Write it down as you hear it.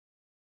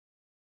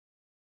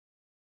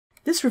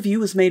This review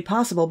was made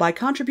possible by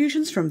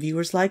contributions from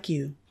viewers like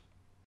you.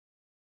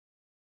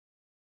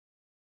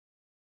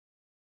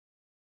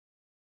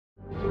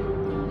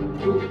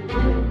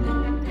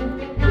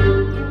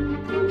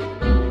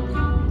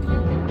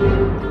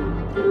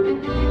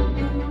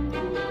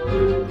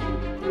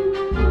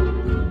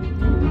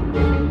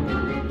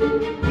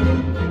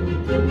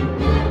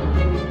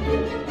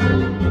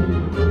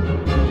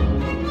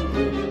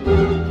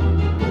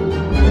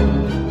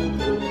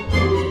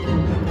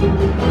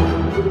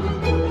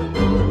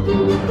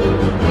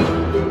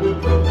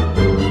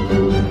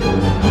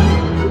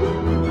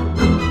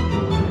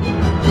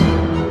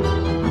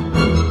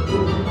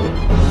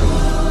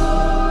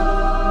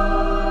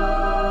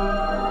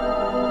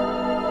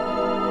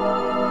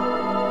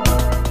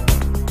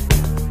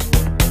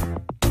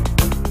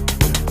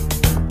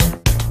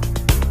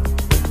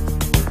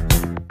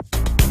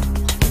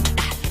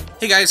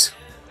 Hey guys,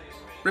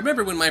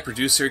 remember when my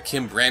producer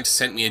Kim Brandt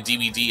sent me a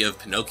DVD of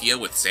Pinocchio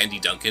with Sandy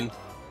Duncan?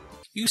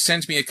 You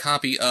sent me a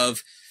copy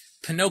of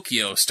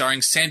Pinocchio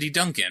starring Sandy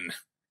Duncan.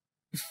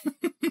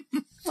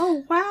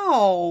 Oh,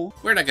 wow.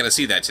 We're not going to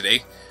see that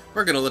today.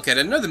 We're going to look at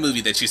another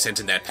movie that she sent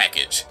in that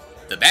package,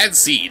 The Bad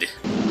Seed.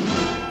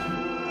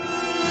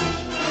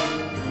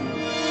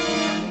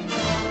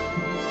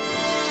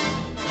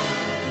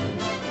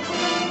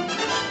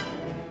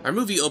 Our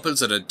movie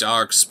opens at a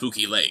dark,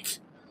 spooky lake.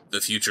 The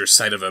future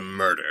site of a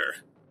murder.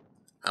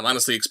 I'm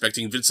honestly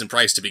expecting Vincent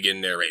Price to begin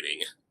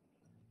narrating.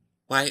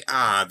 Why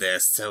are there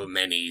so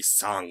many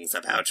songs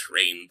about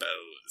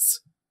rainbows?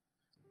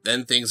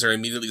 Then things are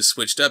immediately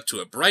switched up to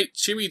a bright,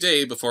 cheery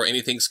day before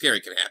anything scary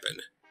can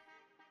happen.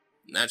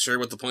 Not sure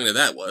what the point of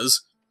that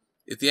was.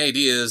 If the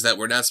idea is that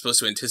we're not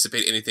supposed to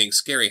anticipate anything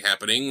scary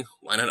happening,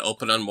 why not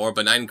open on more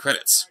benign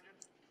credits?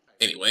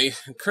 Anyway,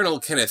 Colonel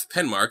Kenneth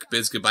Penmark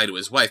bids goodbye to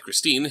his wife,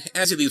 Christine,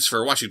 as he leaves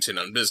for Washington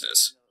on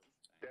business.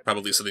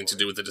 Probably something to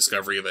do with the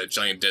discovery of a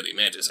giant deadly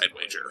mantis, I'd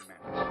wager.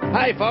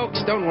 Hi,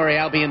 folks. Don't worry,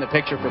 I'll be in the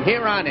picture from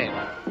here on in.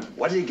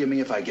 What do you give me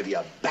if I give you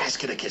a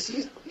basket of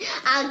kisses?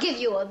 I'll give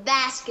you a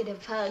basket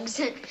of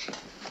hugs.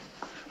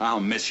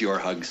 I'll miss your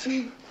hugs.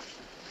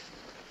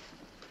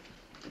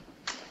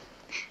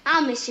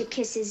 I'll miss your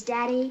kisses,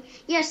 Daddy.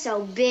 You're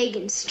so big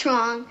and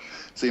strong.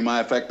 See my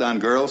effect on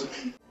girls?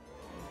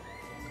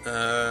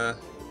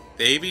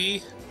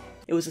 Baby?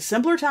 It was a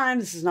simpler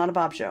time. This is not a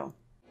Bob show.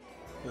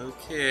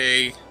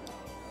 Okay.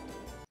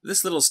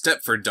 This little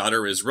Stepford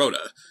daughter is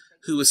Rhoda,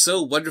 who is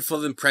so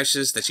wonderful and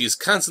precious that she is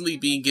constantly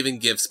being given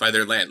gifts by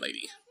their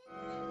landlady.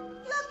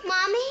 Look,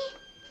 Mommy.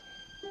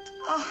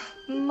 Oh,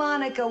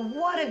 Monica,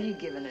 what have you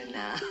given her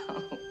now?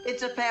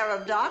 It's a pair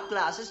of dark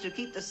glasses to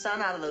keep the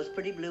sun out of those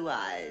pretty blue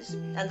eyes,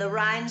 and the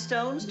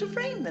rhinestones to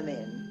frame them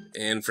in.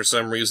 And for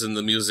some reason,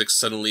 the music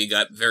suddenly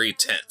got very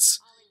tense.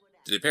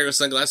 Did a pair of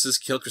sunglasses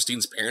kill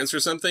Christine's parents or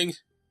something?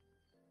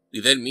 We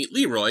then meet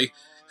Leroy,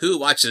 who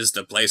watches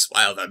the place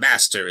while the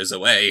master is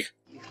away.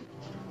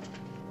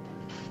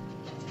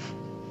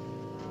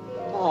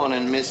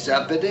 Morning, Miss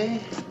Uppity.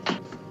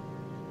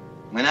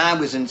 When I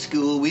was in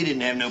school, we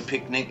didn't have no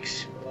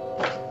picnics.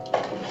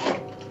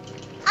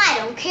 I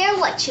don't care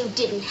what you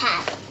didn't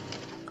have.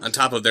 On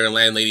top of their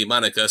landlady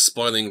Monica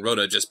spoiling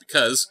Rhoda just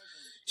because,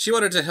 she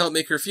wanted to help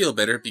make her feel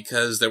better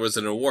because there was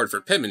an award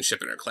for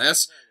penmanship in her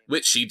class,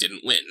 which she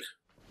didn't win.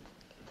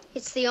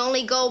 It's the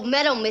only gold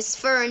medal Miss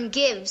Fern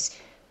gives.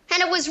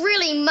 And it was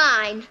really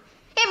mine.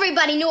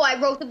 Everybody knew I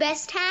wrote the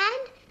best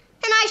hand.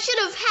 And I should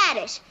have had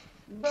it.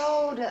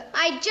 Rhoda.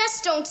 I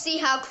just don't see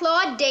how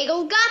Claude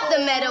Daigle got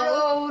the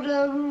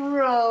medal.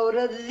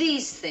 Rhoda,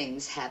 these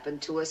things happen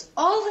to us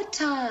all the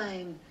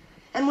time.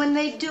 And when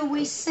they do,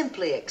 we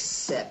simply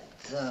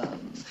accept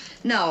them.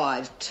 Now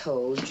I've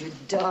told you,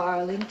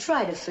 darling,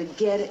 try to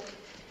forget it.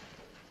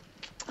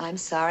 I'm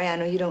sorry, I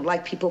know you don't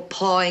like people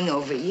pawing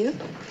over you. It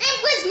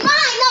was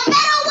mine! The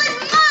medal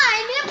was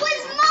mine! It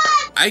was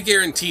mine! I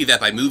guarantee that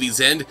by movie's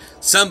end,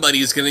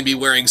 somebody's going to be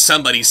wearing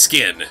somebody's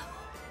skin.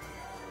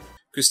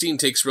 Christine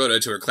takes Rhoda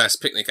to her class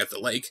picnic at the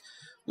lake,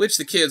 which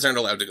the kids aren't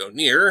allowed to go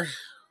near,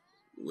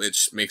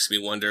 which makes me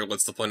wonder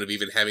what's the point of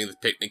even having the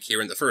picnic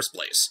here in the first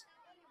place.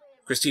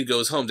 Christine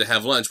goes home to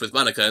have lunch with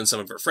Monica and some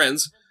of her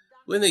friends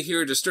when they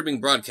hear a disturbing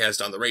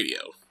broadcast on the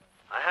radio.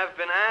 I have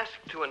been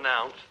asked to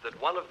announce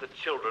that one of the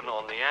children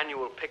on the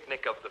annual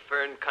picnic of the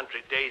Fern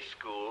Country Day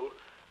School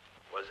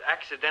was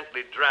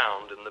accidentally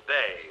drowned in the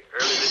bay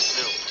early this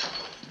noon.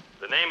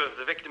 The name of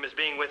the victim is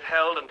being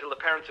withheld until the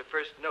parents are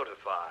first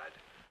notified.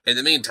 In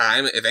the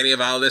meantime, if any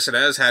of our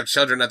listeners have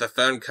children at the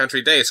Fern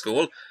Country Day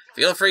School,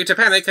 feel free to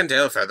panic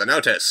until further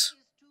notice.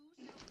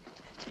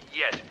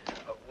 Yes,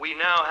 we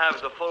now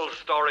have the full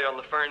story on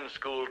the Fern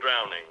School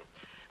drowning.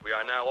 We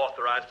are now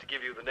authorized to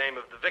give you the name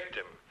of the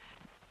victim.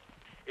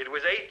 It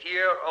was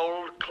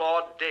 8-year-old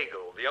Claude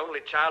Daigle, the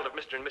only child of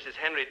Mr. and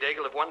Mrs. Henry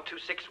Daigle of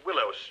 126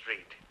 Willow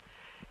Street.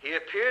 He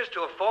appears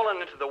to have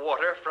fallen into the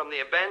water from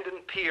the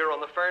abandoned pier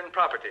on the Fern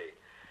property.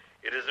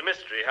 It is a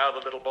mystery how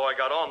the little boy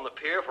got on the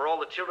pier, for all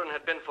the children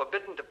had been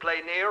forbidden to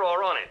play near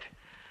or on it.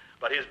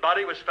 But his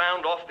body was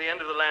found off the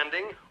end of the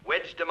landing,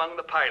 wedged among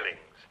the pilings.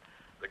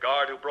 The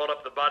guard who brought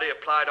up the body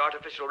applied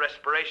artificial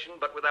respiration,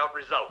 but without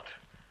result.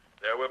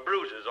 There were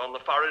bruises on the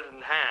forehead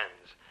and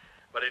hands,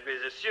 but it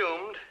was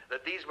assumed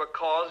that these were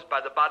caused by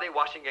the body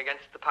washing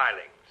against the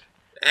pilings.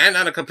 And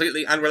on a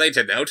completely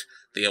unrelated note,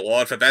 the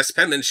award for Best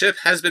Penmanship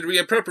has been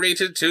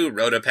reappropriated to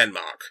Rhoda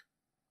Penmark.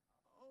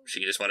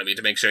 She just wanted me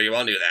to make sure you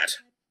all knew that.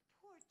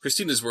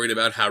 Christine is worried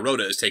about how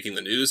Rhoda is taking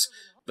the news,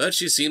 but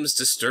she seems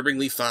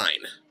disturbingly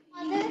fine.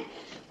 Mother,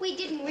 we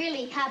didn't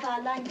really have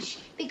our lunch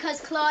because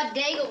Claude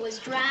Daigle was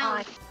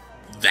drowned.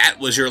 That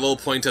was your low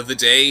point of the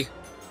day?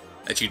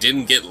 That you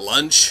didn't get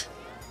lunch?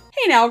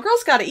 Hey now, a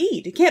girl's gotta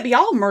eat. It can't be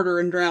all murder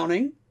and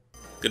drowning.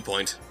 Good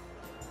point.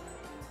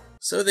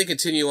 So they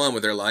continue on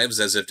with their lives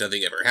as if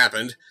nothing ever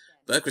happened,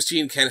 but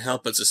Christine can't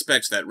help but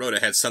suspect that Rhoda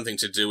had something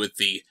to do with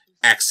the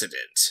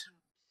accident.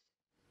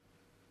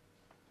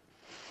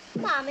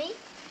 Mommy,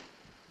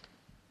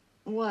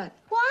 What?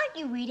 why aren't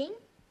you reading?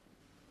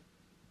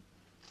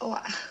 Oh,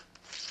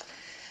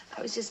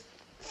 I was just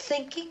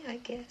thinking, I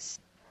guess.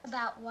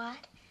 About what?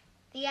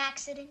 The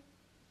accident?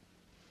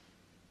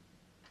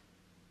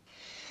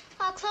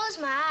 I'll close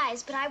my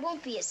eyes, but I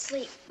won't be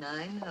asleep.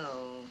 I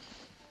know.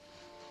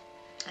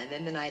 And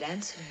then the knight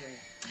answered her,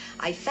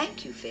 I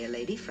thank you, fair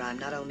lady, for I'm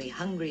not only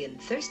hungry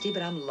and thirsty,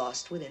 but I'm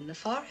lost within the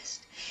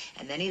forest.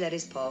 And then he let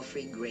his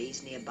palfrey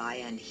graze nearby,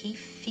 and he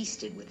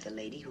feasted with the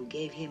lady who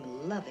gave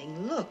him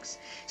loving looks,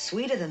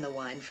 sweeter than the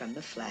wine from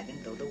the flagon,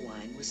 though the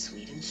wine was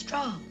sweet and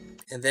strong.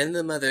 And then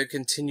the mother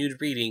continued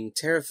reading,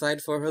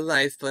 terrified for her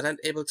life, but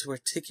unable to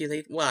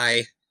articulate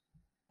why.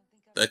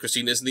 But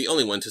Christine isn't the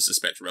only one to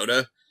suspect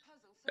Rhoda.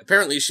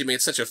 Apparently she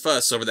made such a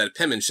fuss over that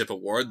penmanship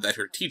award that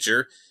her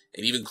teacher,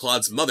 and even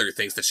Claude's mother,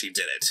 thinks that she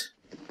did it.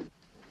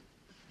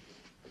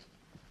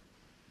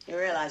 You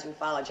realize we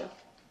followed you.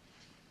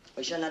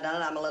 We shouldn't have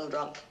done it. I'm a little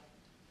drunk.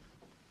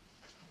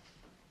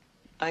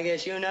 I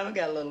guess you never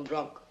get a little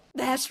drunk.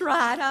 That's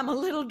right, I'm a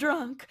little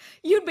drunk.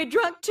 You'd be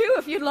drunk too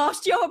if you'd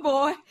lost your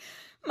boy.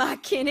 My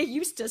Kenny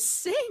used to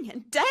sing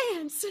and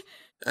dance.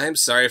 I'm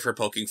sorry for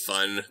poking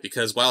fun,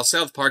 because while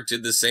South Park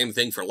did the same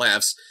thing for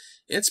laughs,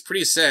 it's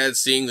pretty sad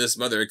seeing this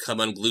mother come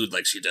unglued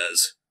like she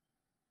does.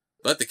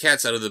 But the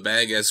cat's out of the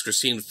bag as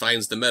Christine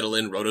finds the medal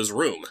in Rhoda's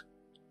room.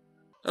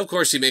 Of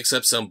course, she makes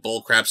up some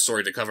bullcrap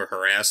story to cover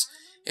her ass,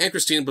 and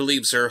Christine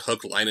believes her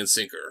hook, line, and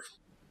sinker.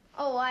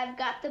 Oh, I've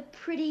got the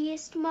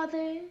prettiest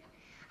mother.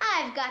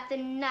 I've got the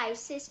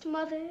nicest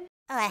mother.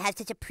 Oh, I have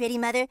such a pretty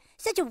mother,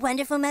 such a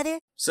wonderful mother.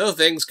 So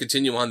things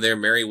continue on their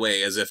merry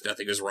way as if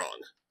nothing is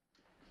wrong.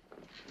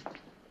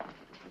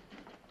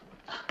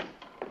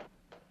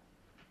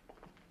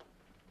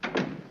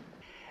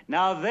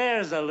 Now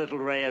there's a little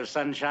ray of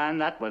sunshine,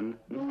 that one.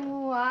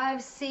 Oh,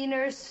 I've seen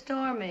her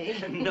stormy.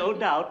 No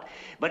doubt.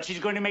 But she's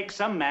going to make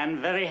some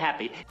man very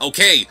happy.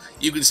 Okay,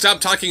 you can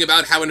stop talking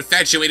about how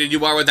infatuated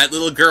you are with that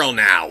little girl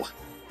now.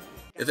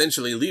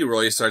 Eventually,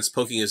 Leroy starts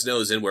poking his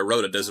nose in where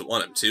Rhoda doesn't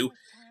want him to,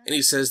 and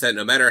he says that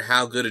no matter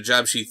how good a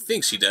job she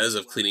thinks she does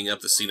of cleaning up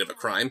the scene of a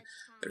crime,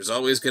 there's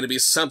always going to be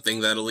something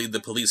that'll lead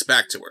the police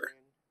back to her.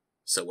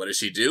 So what does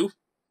she do?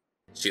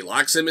 She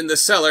locks him in the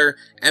cellar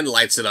and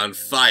lights it on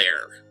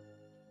fire.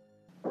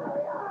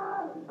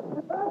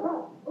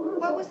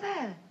 What was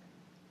that?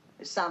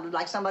 It sounded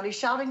like somebody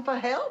shouting for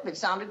help. It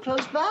sounded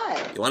close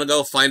by. You want to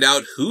go find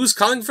out who's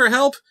calling for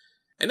help?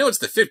 I know it's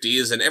the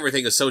 50s and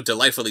everything is so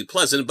delightfully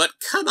pleasant, but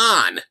come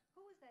on!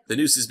 The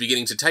noose is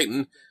beginning to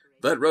tighten,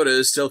 but Rhoda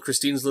is still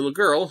Christine's little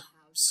girl,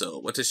 so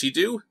what does she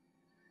do?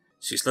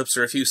 She slips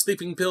her a few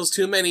sleeping pills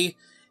too many,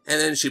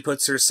 and then she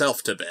puts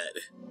herself to bed.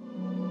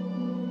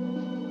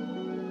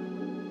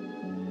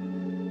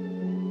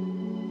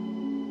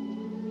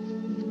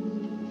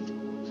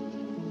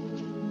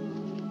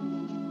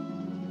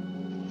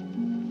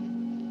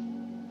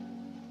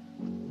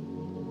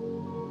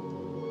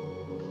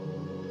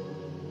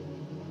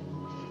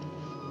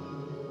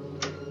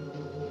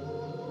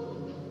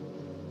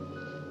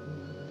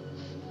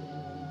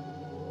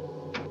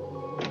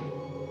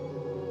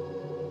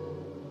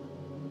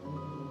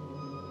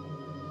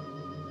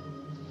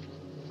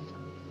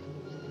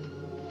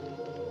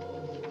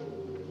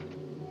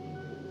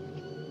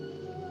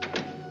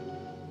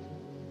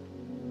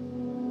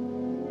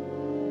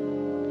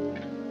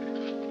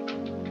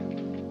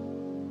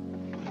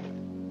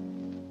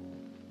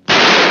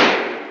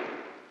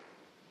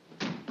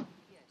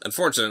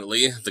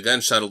 Unfortunately, the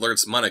gunshot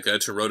alerts Monica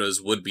to Rhoda's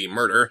would-be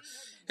murder,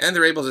 and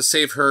they're able to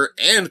save her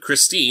and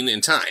Christine in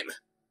time.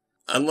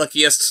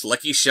 Unluckiest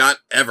lucky shot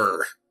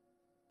ever.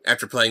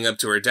 After playing up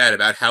to her dad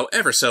about how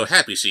ever so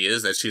happy she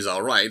is that she's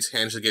alright,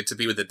 and she'll get to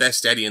be with the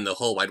best daddy in the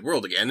whole wide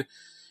world again,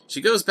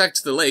 she goes back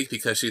to the lake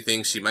because she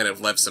thinks she might have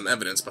left some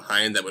evidence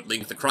behind that would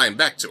link the crime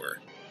back to her.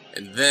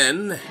 And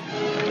then...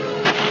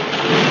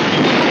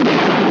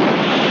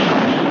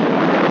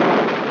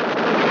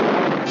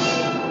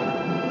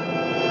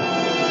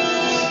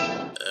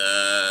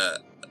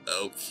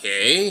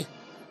 okay.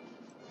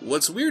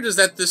 What's weird is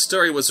that this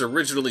story was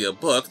originally a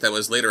book that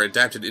was later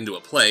adapted into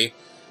a play,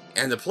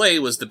 and the play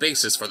was the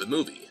basis for the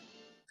movie.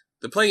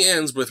 The play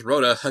ends with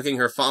Rhoda hugging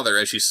her father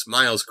as she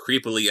smiles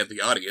creepily at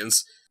the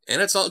audience,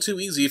 and it's all too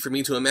easy for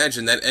me to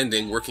imagine that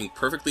ending working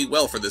perfectly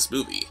well for this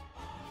movie.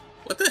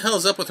 What the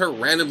hell's up with her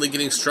randomly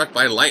getting struck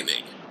by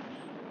lightning?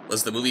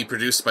 Was the movie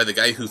produced by the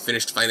guy who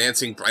finished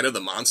financing Bride of the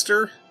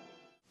Monster?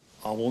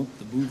 I want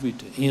the movie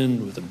to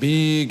end with a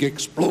big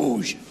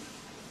explosion.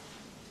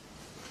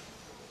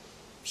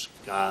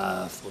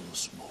 Sky full of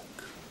smoke.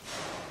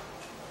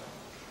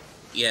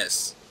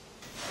 Yes,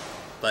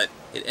 but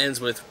it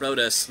ends with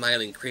Rhoda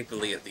smiling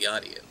creepily at the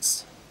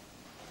audience.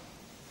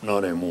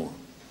 Not anymore.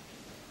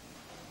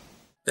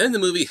 Then the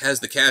movie has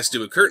the cast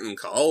do a curtain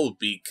call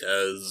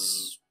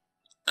because,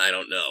 I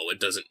don't know, it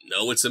doesn't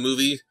know it's a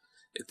movie.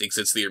 It thinks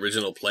it's the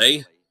original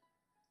play.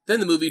 Then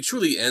the movie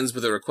truly ends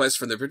with a request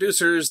from the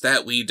producers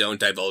that we don't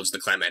divulge the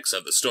climax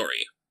of the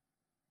story.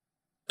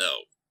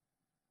 Oh.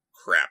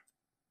 Crap.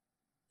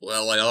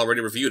 Well, I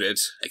already reviewed it.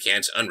 I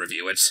can't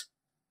unreview it.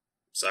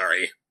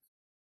 Sorry.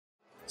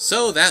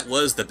 So that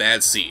was The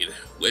Bad Seed,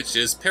 which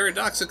is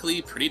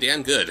paradoxically pretty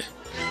damn good.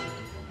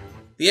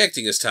 The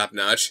acting is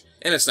top-notch,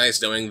 and it's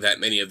nice knowing that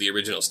many of the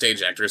original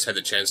stage actors had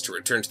the chance to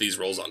return to these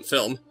roles on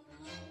film.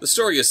 The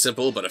story is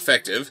simple but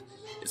effective.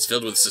 It's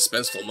filled with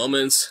suspenseful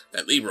moments,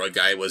 that Leroy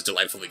guy was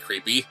delightfully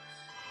creepy,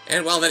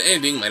 and while that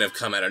ending might have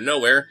come out of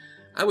nowhere,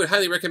 I would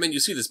highly recommend you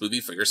see this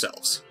movie for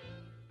yourselves.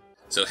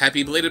 So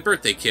happy belated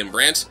birthday, Kim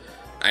Brandt!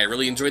 I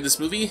really enjoyed this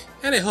movie,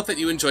 and I hope that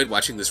you enjoyed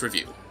watching this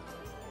review.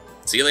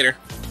 See you later!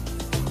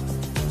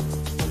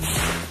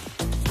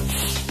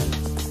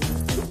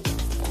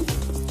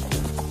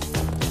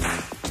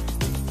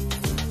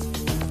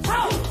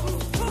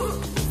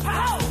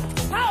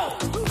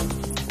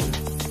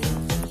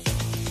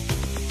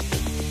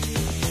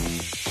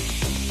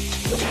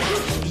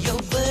 Your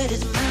word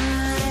is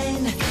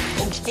mine,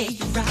 won't take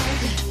you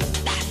right.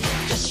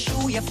 Just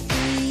show your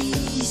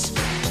face,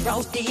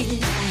 broad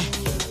daylight.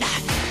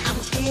 I'm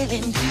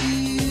telling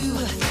you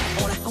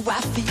on how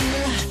I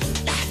feel.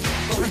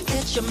 Gonna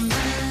catch your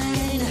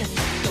mind,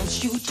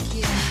 don't you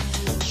dare.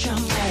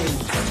 Jump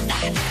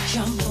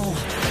on,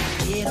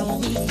 get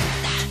on me.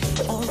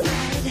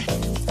 Alright,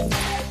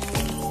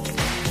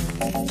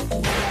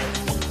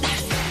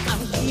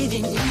 I'm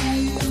giving you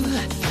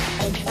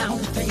on pound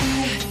of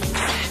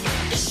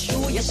faith.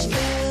 Show your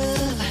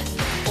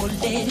stuff, or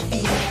let it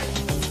be.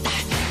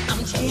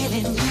 I'm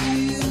telling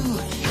you,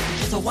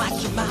 just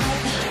watch your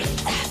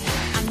mouth. I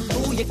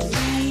know your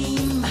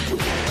game,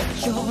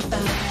 what you're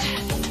about.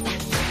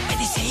 When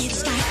they say the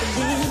sky's the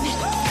limit,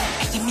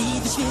 and to me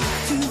this really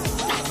true.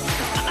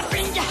 My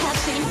friend, you have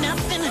seen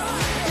nothing.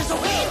 There's a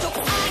way to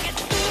I get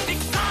through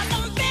because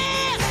I'm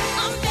bad.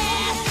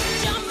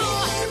 Jump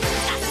on, you know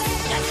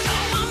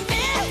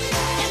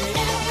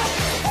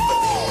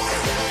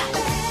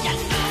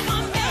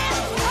I'm bad.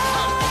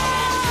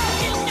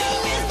 You never.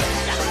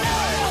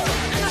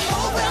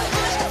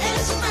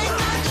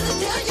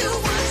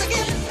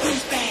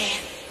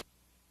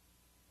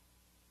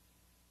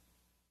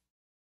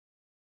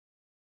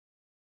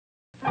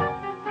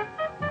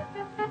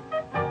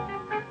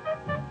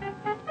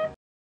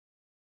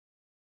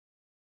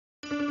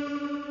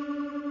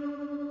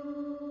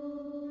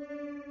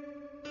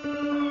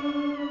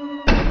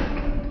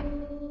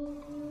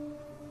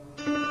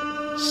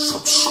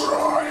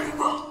 Subscribe,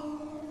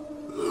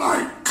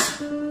 like,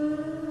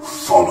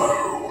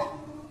 follow,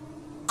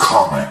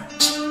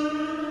 comment,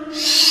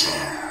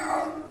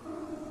 share,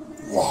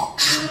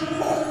 watch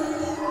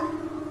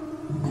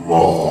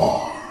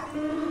more.